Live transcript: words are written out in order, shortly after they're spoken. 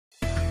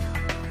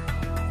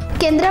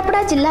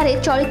केन्द्रापड़ा जिले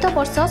में चलित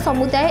वर्ष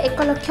समुदाय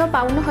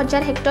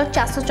 1,52,000 हेक्टर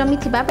चाष जमी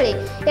थिबा बेले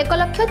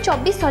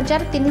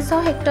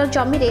 1,24,300 हेक्टर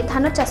जमी रे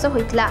धान चाष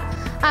होइतिला।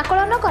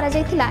 आकलन करा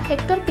जायतिला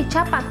हेक्टर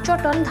पिछा 5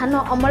 टन धान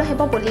अमल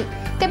हेबो बोली।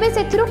 तेबे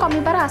सेथिरु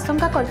कमिबार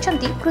आशंका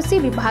करछंती कृषि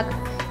विभाग।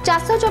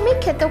 चाष जमी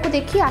खेत को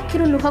देखि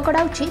आखिरु लुह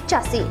गड़ाउछि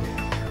चाषी।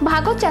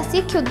 भाग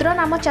चाषी क्षुद्र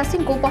नाम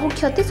चाषी को बहु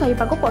क्षति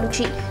सहिबाको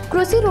पड़ुछि।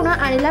 कृषि ऋण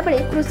आनिला बेले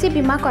कृषि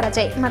बीमा करा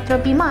जाय मात्र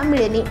बीमा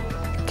मिलेनी।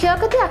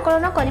 क्षयक्षति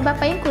आकलन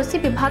करने कृषि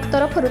विभाग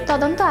तरफ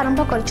तदंत आरंभ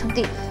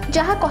करिसेंती।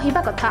 जहा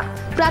कहिबा कथा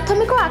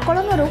प्राथमिक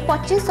आकलन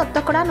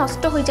 25%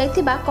 नष्ट हो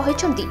जाइतिबा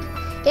कहिसेंती।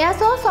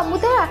 एसह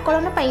समुदाय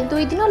आकलन पई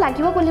 2 दिन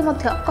लागिबो बोली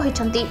मध्य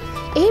कहिसेंती।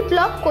 एही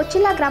ब्लॉक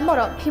कोचिला ग्रामर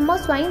भीम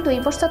स्वाई 2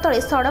 वर्ष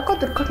तले सड़क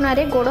दुर्घटना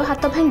रे गोड़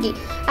हाथ भांगी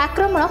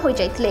आक्रमण हो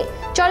जाइतिले।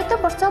 चलित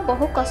वर्ष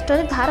बहु कष्ट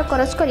धार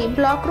करज करी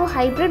ब्लॉक रु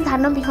हाइब्रिड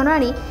धान बिहन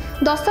आनी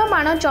 10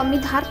 माण जमी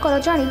धार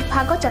करज आनी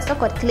भाग चाष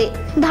करथिले।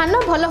 धान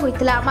भल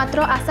होइतिला मात्र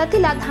आशा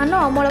थिला धान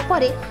अमल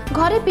परे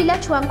घरे पिला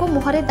छुआंको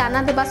मुहरे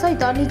दाना देबा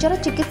सहित निजर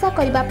चिकित्सा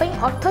करिबा पई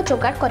अर्थ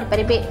जोगाड़ करि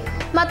परिबे।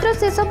 मात्र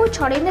से सबु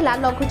छड़े नेला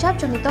लघुचाप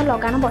जनित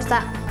लगान वर्षा।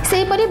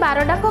 सेहीपरि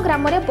बारडांग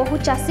ग्राम में बहु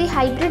चाषी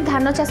हाइब्रिड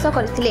धान चाष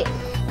करथिले।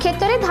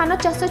 खेत में धान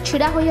चाष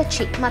छिड़ा होई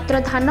अछि मात्र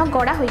धान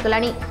गड़ा होई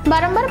गलानी।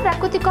 बारंबार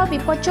प्राकृतिक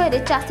विपर्यय रे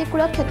चाषी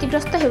कूल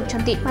क्षतिग्रस्त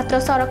हेउछंती। मात्र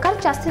सरकार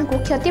चाषी को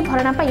क्षति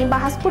भरणा पई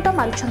बाहास्फुट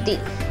मारुछंती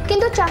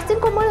किंतु चाषी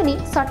को मिलुनी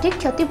सठिक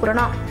क्षतिपूरण।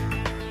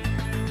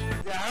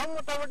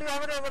 मोटामोटी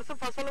भाव में वर्ष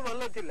फसल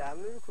भल थिला हम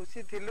भी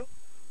खुशी थिलु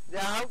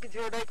जाहाउ किछि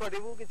ओडा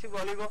करिवु किछि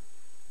बलिबो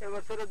ए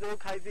वर्ष रो जो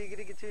खाइ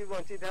पीगिरी किछि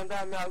बंची थांदा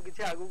हम आउ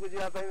किछि आगु को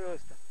जिया पई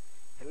व्यवस्था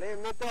हेले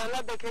एमे तो हला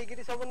देखै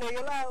गिरी सब नै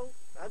गेला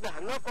आ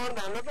धान कोन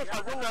धान तो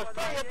सब नष्ट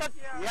ये तो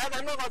या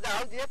धान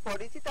गजाउ जे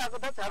पड़ी छि ता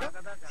कथा छाड़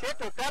से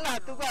टोटल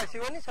हाथ को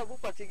आसीबनी सब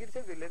पची गिरी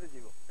से बिले रे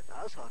जीवो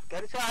आ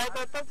सरकारी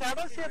सहायता तो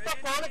छाड़ से तो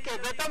कोन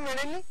केबे तो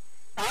मिलेनी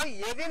आ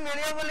ये भी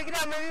मिलियो बोली कि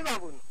हमें भी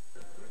बाबू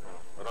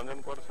रंजन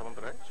कुमार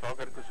सामंतराय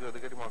सहकारी कृषि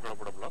अधिकारी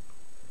महाकालापड़ा ब्लॉक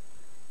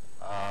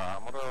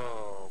आमर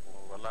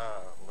गला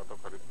गत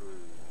खरीफ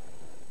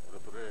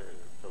ऋतु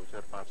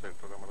 24,500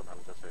 हेक्टर आम धान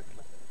चाष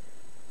होता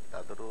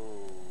तादर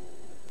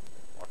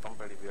अटम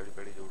पेड़ी बिहाड़ी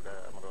पेड़ी जोटा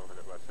आम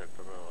 1,200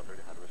 हेक्टर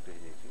अलरेडी हार्वेस्ट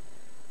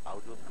हो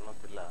जो धान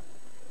थिला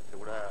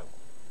सेगुड़ा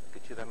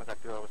किसी धान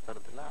काटिया अवस्था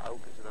थिला आउ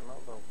किसी धान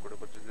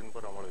 20-25 दिन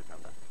पर अमल होता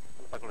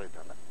पाकड़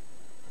होता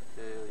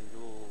से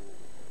जो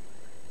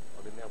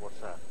अदिनिया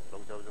वर्षा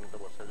लघुचाप जनित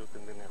वर्षा जो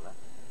 3 दिन है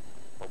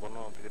पवन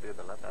टे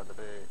देला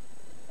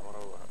आमर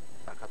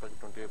पाखापाखि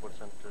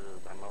 28%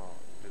 धान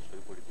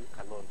शोई पड़ी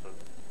खाल अंचल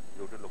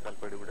जो लोकाल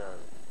पेड़ी गुड़ा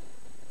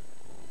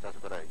चाष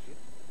कराई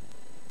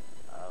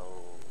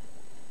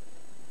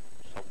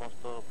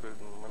समस्त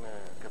माने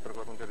क्षेत्र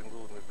कर्मचारी को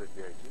निर्देश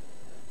दिखाई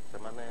से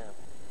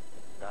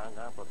गाँ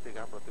गाँ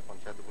प्रति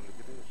पंचायत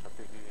बुलिकी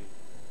सठिक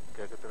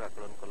क्षयक्षतिर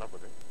आकलन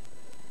कलापर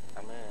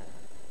आम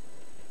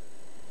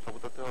सब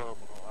तथ्य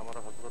आमर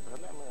हस्तगत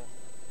हेल्ले आम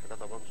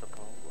दबाक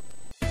सक्षम।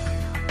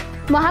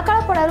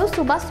 महाकालापड़ारू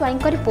सुभाष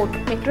स्वाईंक रिपोर्ट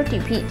मेट्रो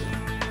टीवी।